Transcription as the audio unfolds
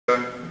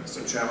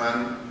Mr.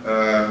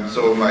 Chairman.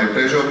 So my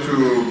pleasure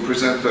to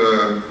present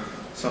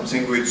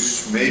something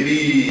which may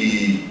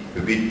be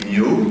a bit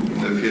new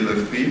in the field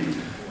of PEEP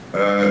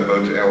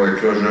about airway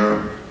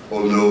closure,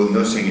 although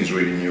nothing is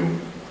really new.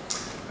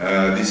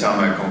 These are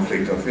my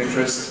conflict of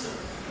interest.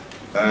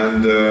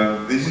 And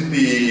this is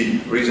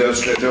the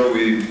research letter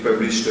we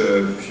published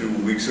a few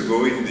weeks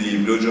ago in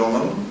the Blue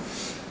Journal.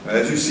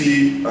 As you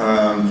see,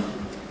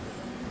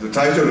 the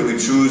title we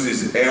choose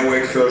is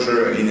Airway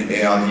Closure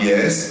in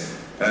ARDS,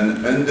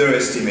 an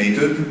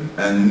underestimated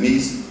and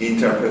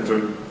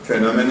misinterpreted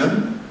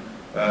phenomenon,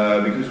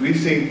 because we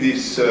think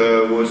this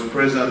was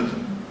present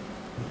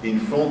in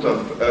front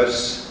of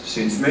us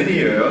since many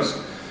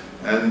years,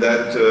 and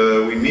that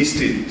we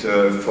missed it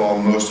for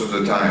most of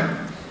the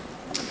time.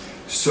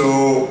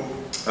 So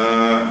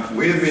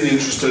we have been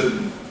interested,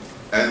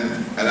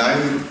 and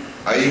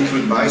I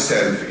include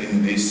myself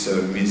in this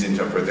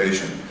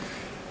misinterpretation.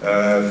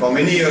 For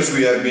many years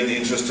we have been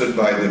interested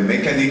by the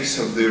mechanics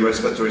of the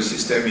respiratory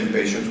system in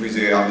patients with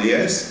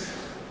ARDS,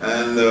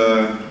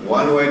 and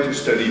one way to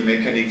study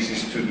mechanics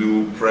is to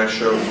do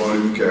pressure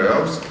volume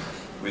curves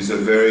with a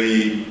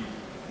very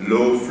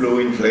low flow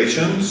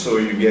inflation, so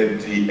you get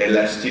the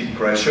elastic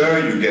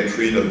pressure, you get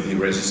rid of the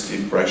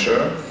resistive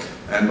pressure,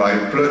 and by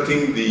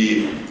plotting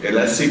the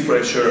elastic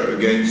pressure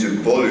against the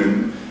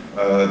volume,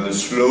 the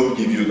slope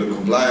gives you the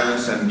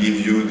compliance and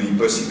gives you the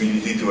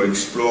possibility to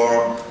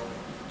explore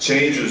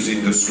changes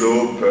in the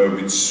slope,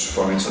 which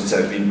for instance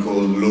have been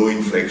called low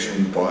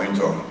inflection point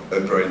or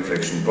upper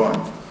inflection point.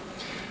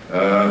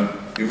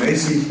 You may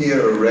see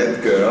here a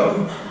red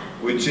curve,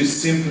 which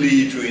is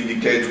simply to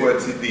indicate what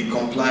is the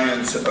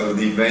compliance of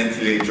the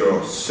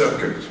ventilator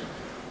circuit.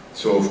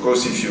 So of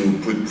course if you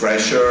put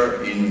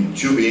pressure in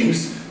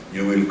tubings,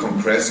 you will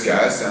compress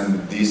gas,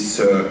 and this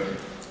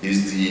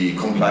is the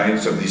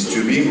compliance of this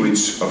tubing,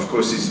 which of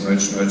course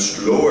is much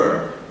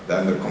lower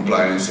than the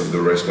compliance of the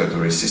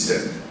respiratory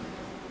system.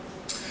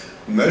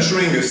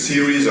 Measuring a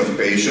series of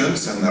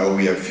patients, and now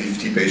we have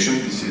 50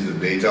 patients, this is the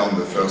data on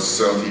the first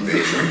 30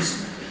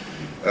 patients,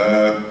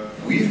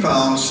 we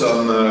found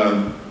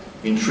some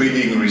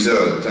intriguing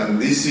result. And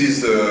this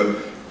is a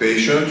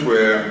patient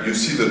where you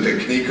see the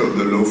technique of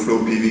the low flow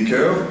PV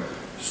curve.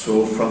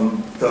 So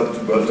from top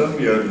to bottom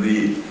you have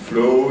the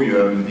flow, you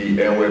have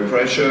the airway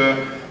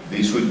pressure.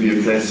 This would be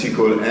a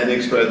classical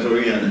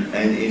end-expiratory and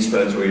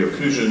end-inspiratory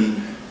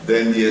occlusion,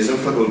 then the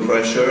esophageal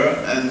pressure,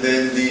 and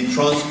then the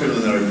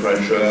transpulmonary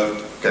pressure,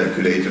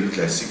 calculated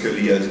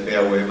classically as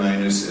airway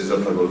minus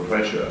esophageal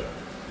pressure.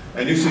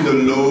 And you see the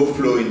low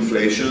flow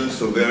inflation,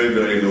 so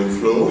very low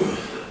flow,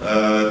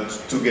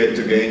 to get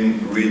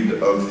again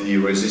rid of the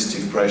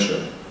resistive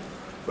pressure.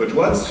 But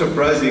what's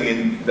surprising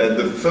is that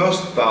the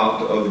first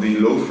part of the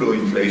low flow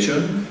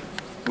inflation,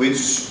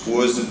 which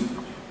was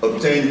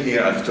obtained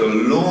here after a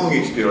long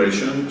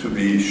expiration to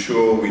be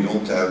sure we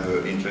don't have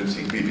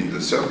intrinsic PEEP in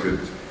the circuit,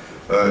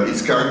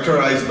 it's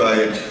characterized by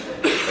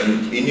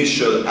an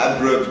initial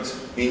abrupt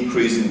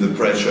increase in the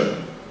pressure.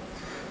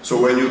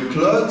 So when you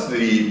plot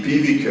the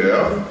PV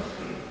curve,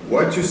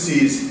 what you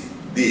see is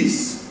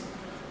this,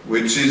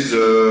 which is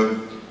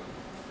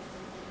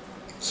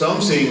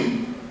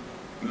something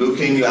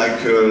looking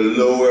like a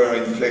lower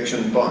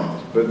inflection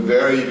point, but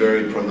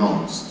very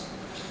pronounced.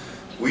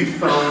 We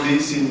found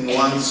this in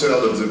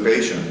 1/3 of the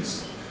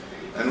patients.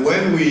 And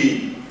when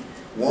we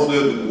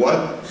wondered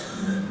what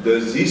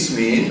does this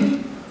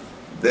mean,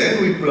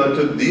 then we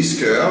plotted this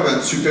curve and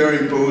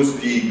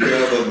superimposed the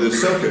curve of the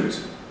circuit.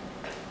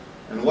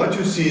 And what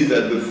you see is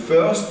that the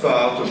first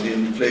part of the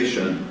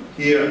inflation,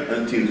 here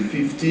until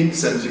 15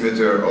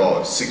 centimeters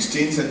or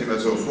 16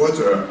 centimeters of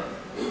water,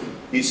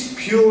 is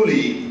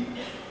purely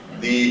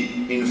the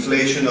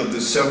inflation of the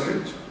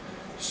circuit.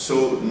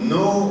 So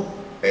no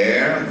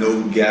air,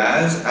 no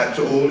gas at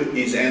all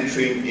is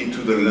entering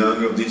into the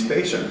lung of this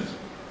patient.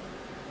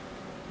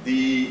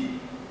 The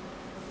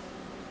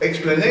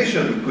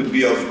explanation could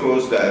be, of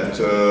course, that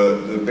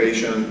the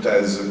patient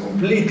has a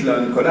complete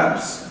lung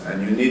collapse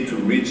and you need to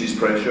reach this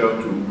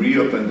pressure to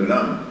reopen the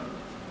lung.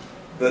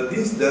 But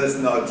this does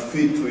not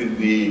fit with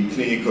the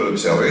clinical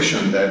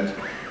observation that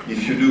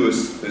if you do a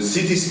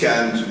CT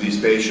scan to this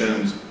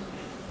patient,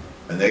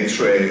 an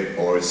X-ray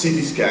or a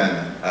CT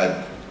scan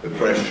at a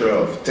pressure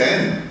of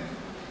 10,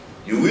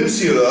 you will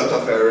see a lot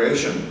of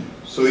aeration.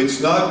 So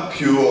it's not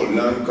pure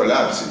lung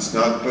collapse, it's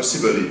not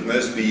possible, it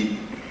must be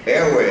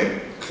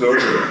airway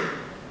closure.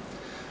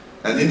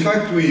 And in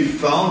fact we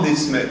found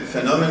this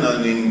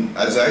phenomenon in,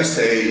 as I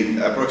say,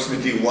 in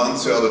approximately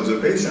 1/3 of the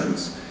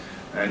patients.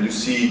 And you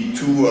see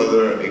two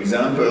other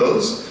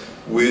examples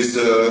with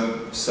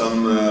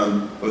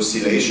some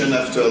oscillation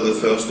after the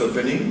first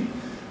opening,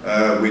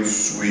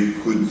 which we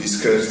could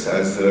discuss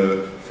as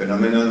a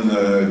phenomenon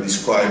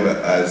described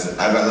as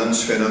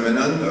avalanche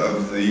phenomenon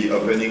of the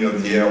opening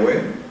of the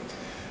airway.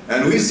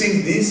 And we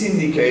think this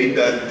indicates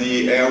that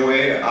the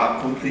airway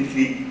are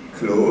completely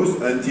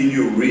closed until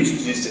you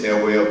reach this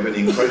airway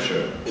opening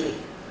pressure.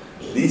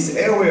 This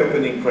airway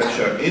opening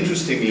pressure,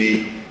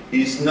 interestingly,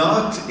 is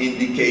not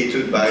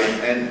indicated by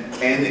an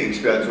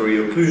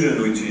expiratory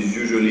occlusion, which is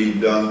usually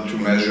done to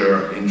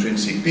measure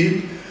intrinsic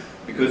PEEP,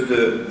 because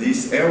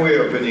this airway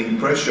opening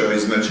pressure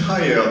is much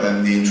higher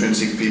than the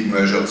intrinsic PEEP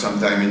measured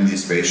sometime in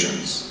these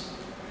patients.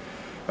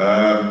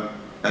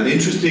 And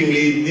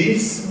interestingly,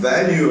 this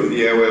value of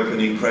the airway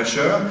opening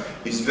pressure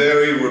is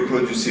very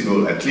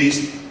reproducible, at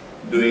least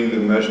doing the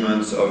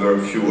measurements over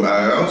a few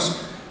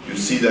hours. You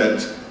see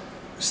that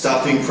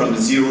starting from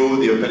 0,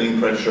 the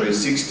opening pressure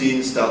is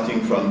 16,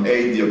 starting from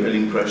 8, the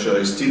opening pressure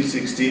is still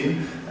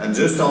 16, and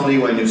just only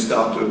when you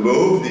start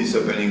above this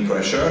opening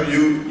pressure,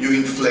 you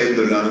inflate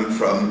the lung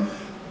from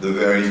the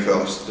very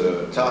first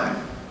time.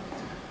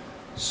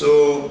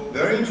 So,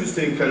 very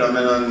interesting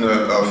phenomenon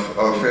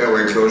of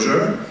airway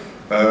closure,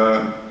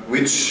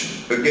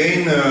 which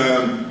again,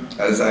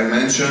 as I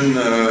mentioned,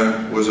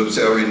 was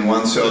observed in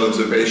 1/3 of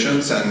the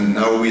patients, and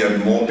now we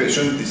have more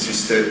patients. This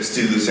is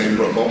still the same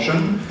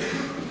proportion.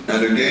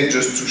 And again,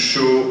 just to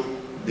show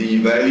the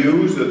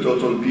values, the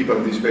total PEEP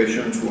of these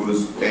patients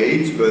was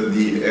 8, but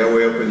the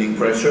airway opening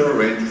pressure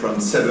ranged from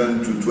 7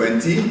 to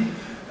 20.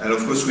 And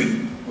of course,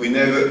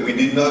 we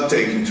did not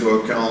take into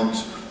account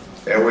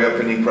airway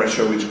opening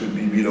pressure, which could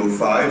be below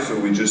 5, so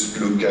we just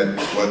look at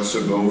what's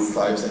above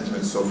 5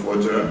 centimeters of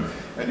water.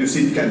 And you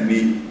see it can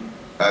be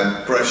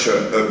at pressure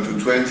up to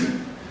 20.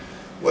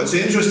 What's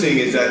interesting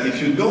is that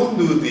if you don't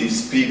do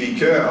this PV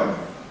curve,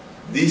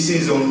 this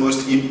is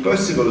almost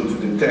impossible to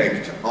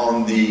detect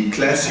on the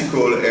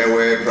classical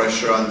airway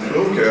pressure and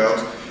flow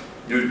curves.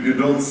 You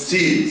don't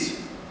see it.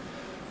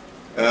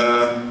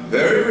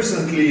 Very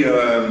recently,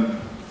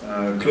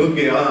 Claude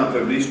Guérin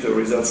published a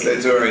research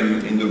letter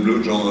in the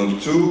Blue Journal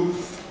 2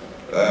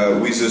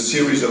 with a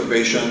series of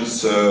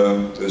patients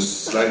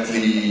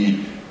slightly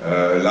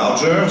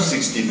larger,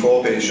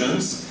 64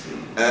 patients.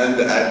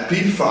 And at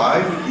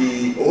PEEP5,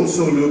 he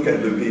also looked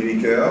at the PV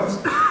curves,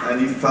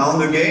 and he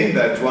found again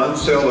that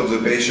 1/3 of the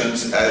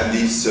patients had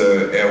this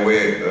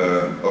airway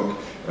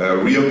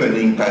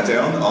reopening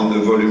pattern on the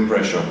volume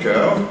pressure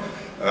curve,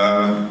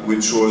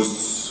 which was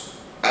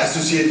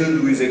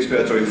associated with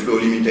expiratory flow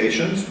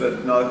limitations,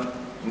 but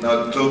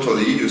not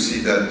totally. You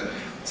see that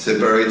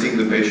separating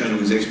the patient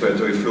with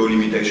expiratory flow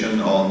limitation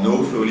or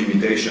no flow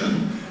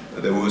limitation,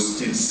 there was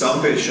still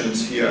some patients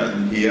here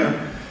and here.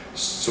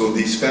 So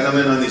this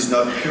phenomenon is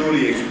not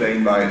purely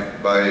explained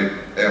by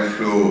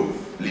airflow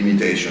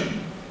limitation.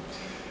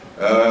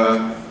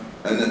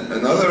 And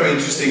another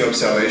interesting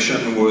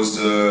observation was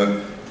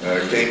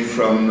came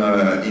from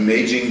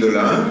imaging the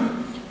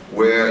lung,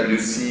 where you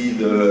see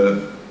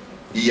the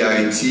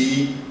EIT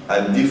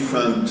at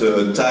different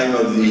time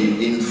of the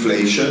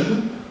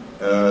inflation.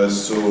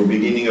 So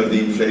beginning of the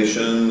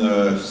inflation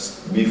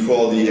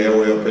before the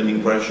airway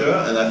opening pressure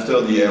and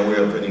after the airway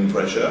opening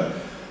pressure.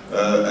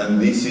 And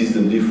this is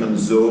the different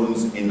zones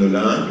in the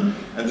lung.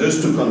 And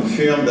just to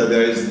confirm that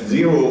there is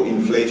 0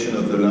 inflation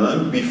of the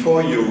lung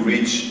before you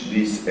reach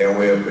this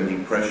airway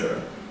opening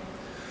pressure.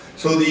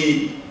 So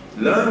the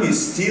lung is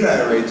still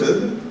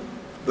aerated,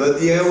 but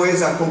the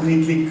airways are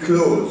completely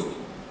closed.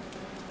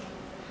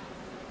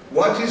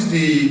 What is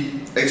the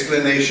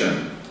explanation?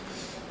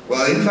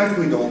 Well, in fact,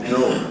 we don't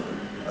know.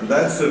 And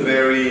that's a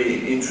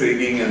very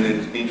intriguing and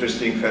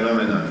interesting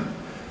phenomenon.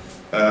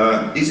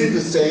 Is it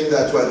the same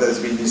that what has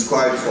been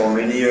described for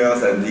many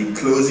years as the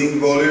closing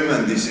volume?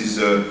 And this is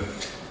a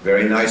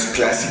very nice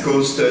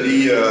classical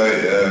study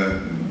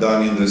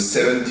done in the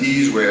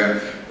 70s,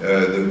 where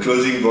the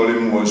closing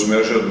volume was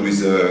measured with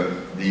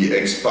the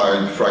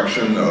expired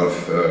fraction of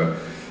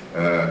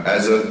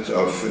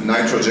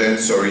nitrogen,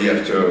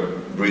 after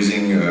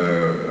breathing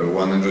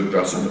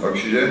 100%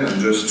 oxygen.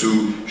 And just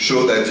to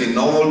show that in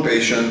normal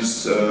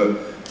patients,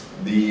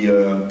 the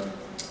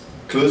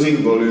closing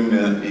volume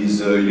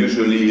is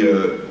usually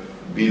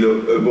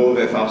above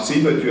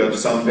FRC, but you have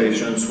some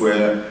patients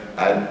where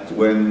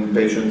when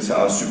patients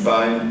are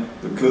supine,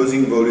 the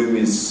closing volume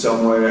is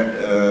somewhere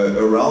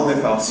around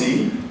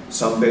FRC.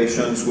 Some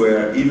patients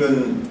where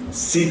even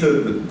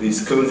seated,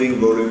 this closing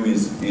volume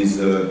is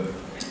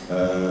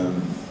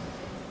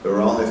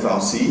around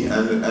FRC,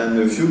 and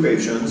a few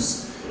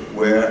patients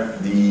where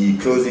the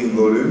closing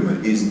volume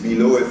is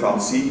below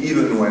FRC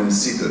even when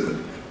seated.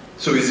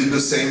 So is it the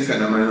same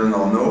phenomenon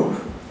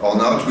or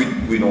not?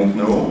 We don't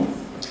know.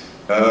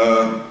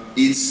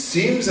 It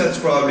seems that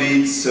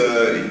probably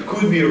it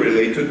could be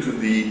related to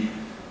the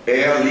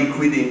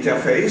air-liquid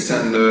interface,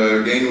 and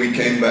again we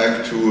came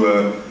back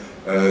to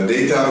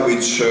data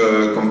which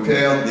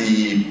compared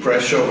the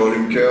pressure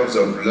volume curves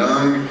of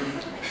lung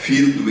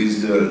filled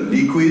with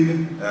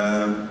liquid,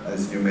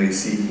 as you may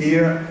see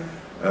here,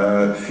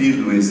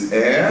 filled with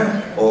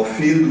air, or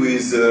filled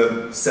with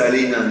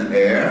saline and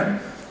air,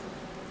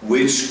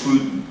 which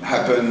could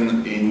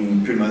happen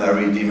in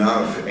pulmonary edema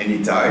of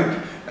any type.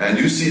 And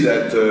you see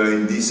that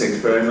in these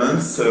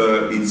experiments,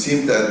 it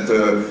seems that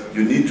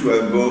you need to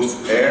have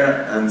both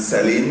air and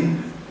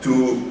saline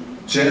to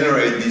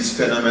generate this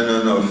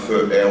phenomenon of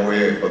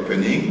airway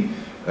opening,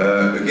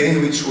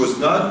 again, which was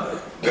not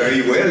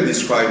very well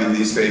described in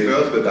these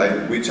papers, but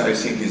which I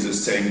think is the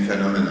same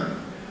phenomenon.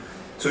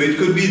 So it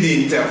could be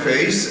the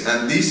interface,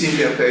 and this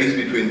interface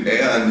between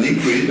air and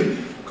liquid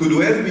could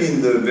well be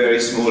in the very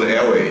small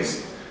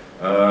airways.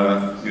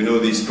 You know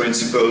this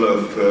principle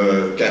of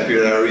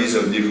capillaries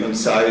of different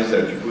size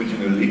that you put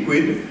in a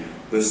liquid.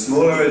 The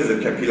smaller is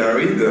the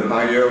capillary, the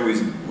higher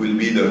will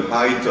be the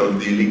height of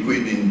the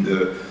liquid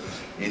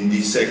in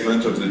this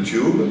segment of the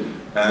tube,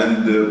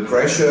 and the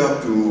pressure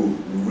to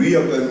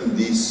reopen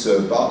this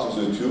part of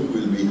the tube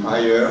will be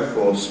higher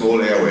for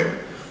small airway.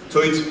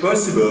 So it's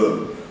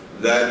possible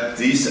that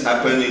this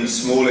happens in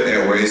small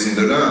airways in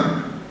the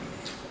lung.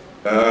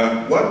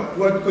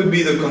 What could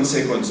be the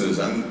consequences?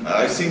 And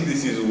I think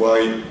this is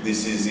why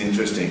this is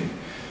interesting.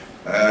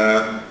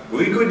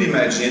 We could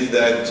imagine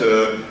that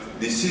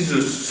this is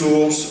a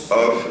source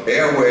of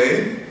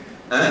airway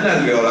and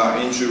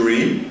alveolar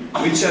injury,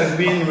 which have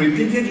been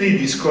repeatedly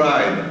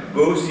described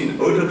both in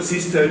autopsy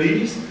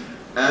studies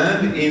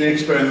and in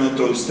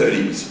experimental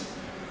studies.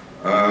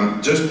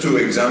 Just two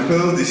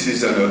examples. This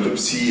is an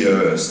autopsy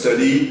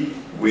study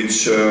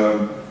which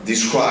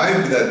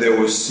described that there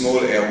was small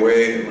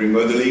airway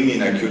remodeling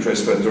in acute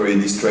respiratory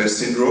distress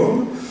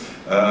syndrome.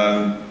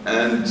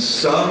 And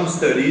some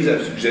studies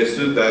have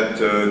suggested that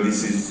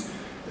this is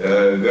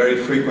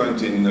very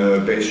frequent in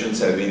patients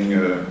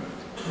having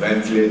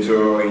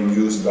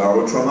ventilator-induced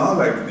barotrauma,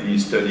 like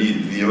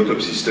the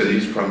autopsy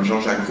studies from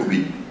Jean-Jacques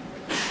Rouby.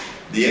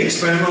 The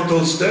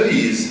experimental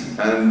studies,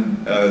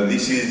 and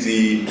this is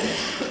the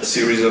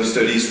series of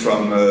studies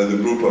from the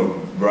group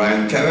of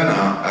Brian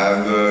Kavanagh,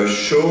 have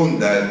shown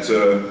that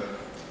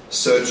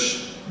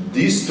such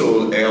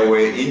distal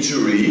airway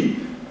injury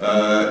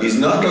is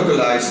not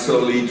localized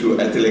solely to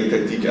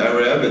atelectatic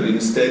area, but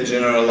instead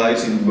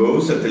generalized in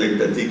both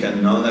atelectatic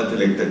and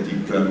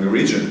non-atelectatic lung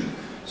region.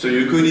 So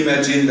you could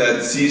imagine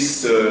that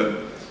this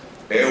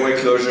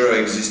airway closure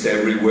exists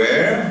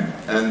everywhere,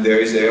 and there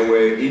is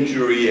airway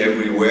injury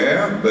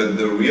everywhere, but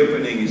the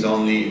reopening is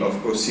only,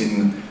 of course,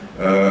 in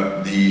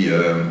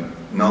the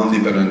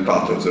non-dependent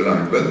part of the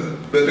lung.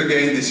 But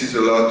again, this is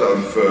a lot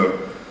of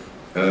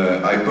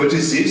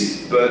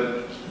hypothesis,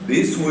 but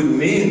this would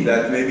mean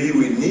that maybe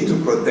we need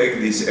to protect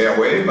this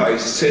airway by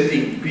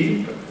setting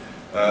PEEP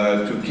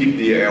to keep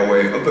the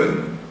airway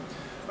open.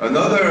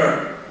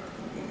 Another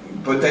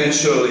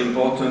potential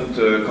important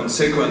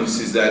consequence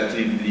is that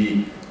if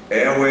the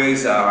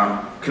airways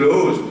are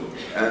closed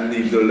and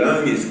if the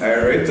lung is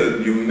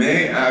aerated, you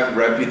may have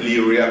rapidly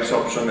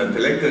reabsorption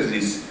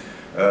atelectasis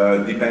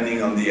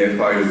depending on the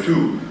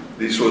FiO2.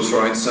 This was,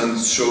 for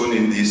instance, shown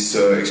in this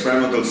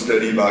experimental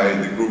study by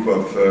the group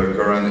of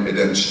Göran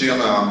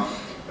Eden-Stirner.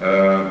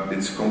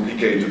 It's a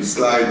complicated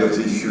slide, but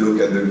if you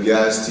look at the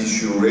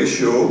gas-tissue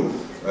ratio,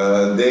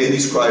 they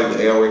described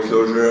airway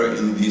closure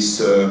in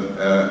this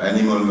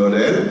animal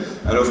model.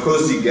 And of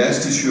course, the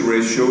gas-tissue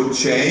ratio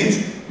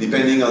changed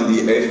depending on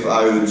the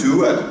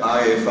FiO2. At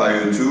high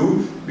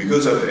FiO2,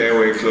 because of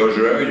airway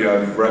closure, you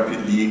have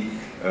rapidly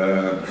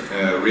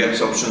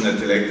reabsorption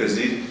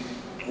atelectasis,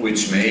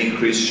 which may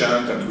increase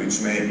shunt and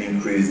which may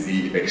increase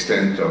the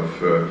extent of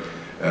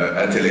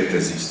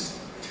atelectasis.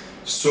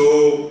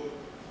 So,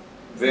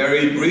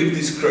 very brief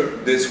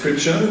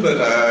description, but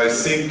I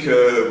think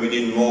we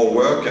need more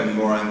work and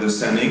more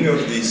understanding of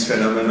this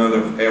phenomenon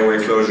of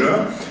airway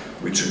closure,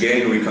 which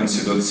again we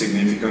considered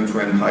significant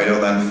when higher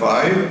than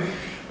 5.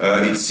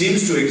 It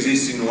seems to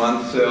exist in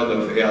 1/3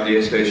 of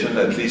ARDS patients,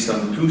 at least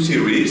on 2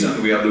 series,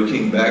 and we are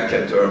looking back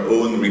at our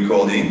own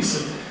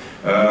recordings.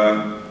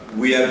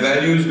 We have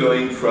values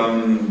going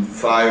from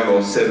 5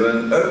 or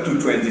 7 up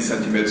to 20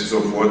 centimeters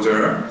of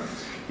water.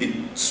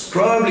 It's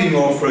probably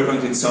more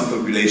frequent in some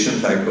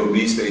populations, like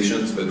obese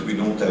patients, but we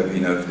don't have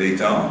enough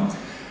data.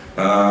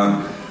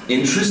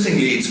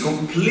 Interestingly, it's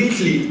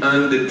completely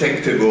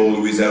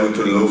undetectable without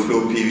a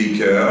low-flow PV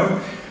curve.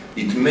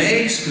 It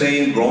may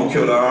explain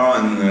broncholar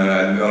and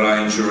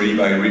alveolar injury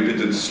by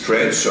repeated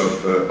stretch of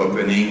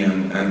opening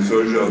and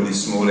closure of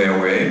this small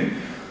airway.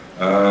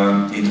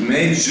 It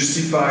may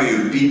justify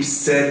a PEEP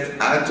set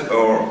at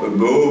or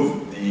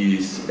above the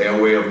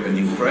airway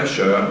opening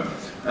pressure.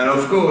 And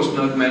of course,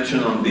 not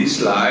mentioned on this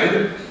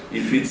slide,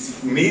 if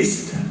it's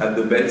missed at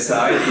the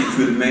bedside, it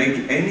will make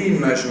any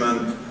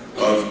measurement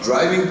of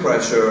driving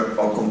pressure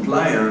or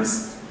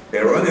compliance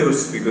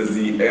erroneous, because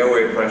the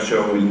airway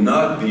pressure will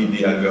not be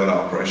the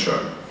alveolar pressure.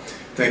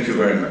 Thank you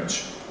very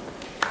much.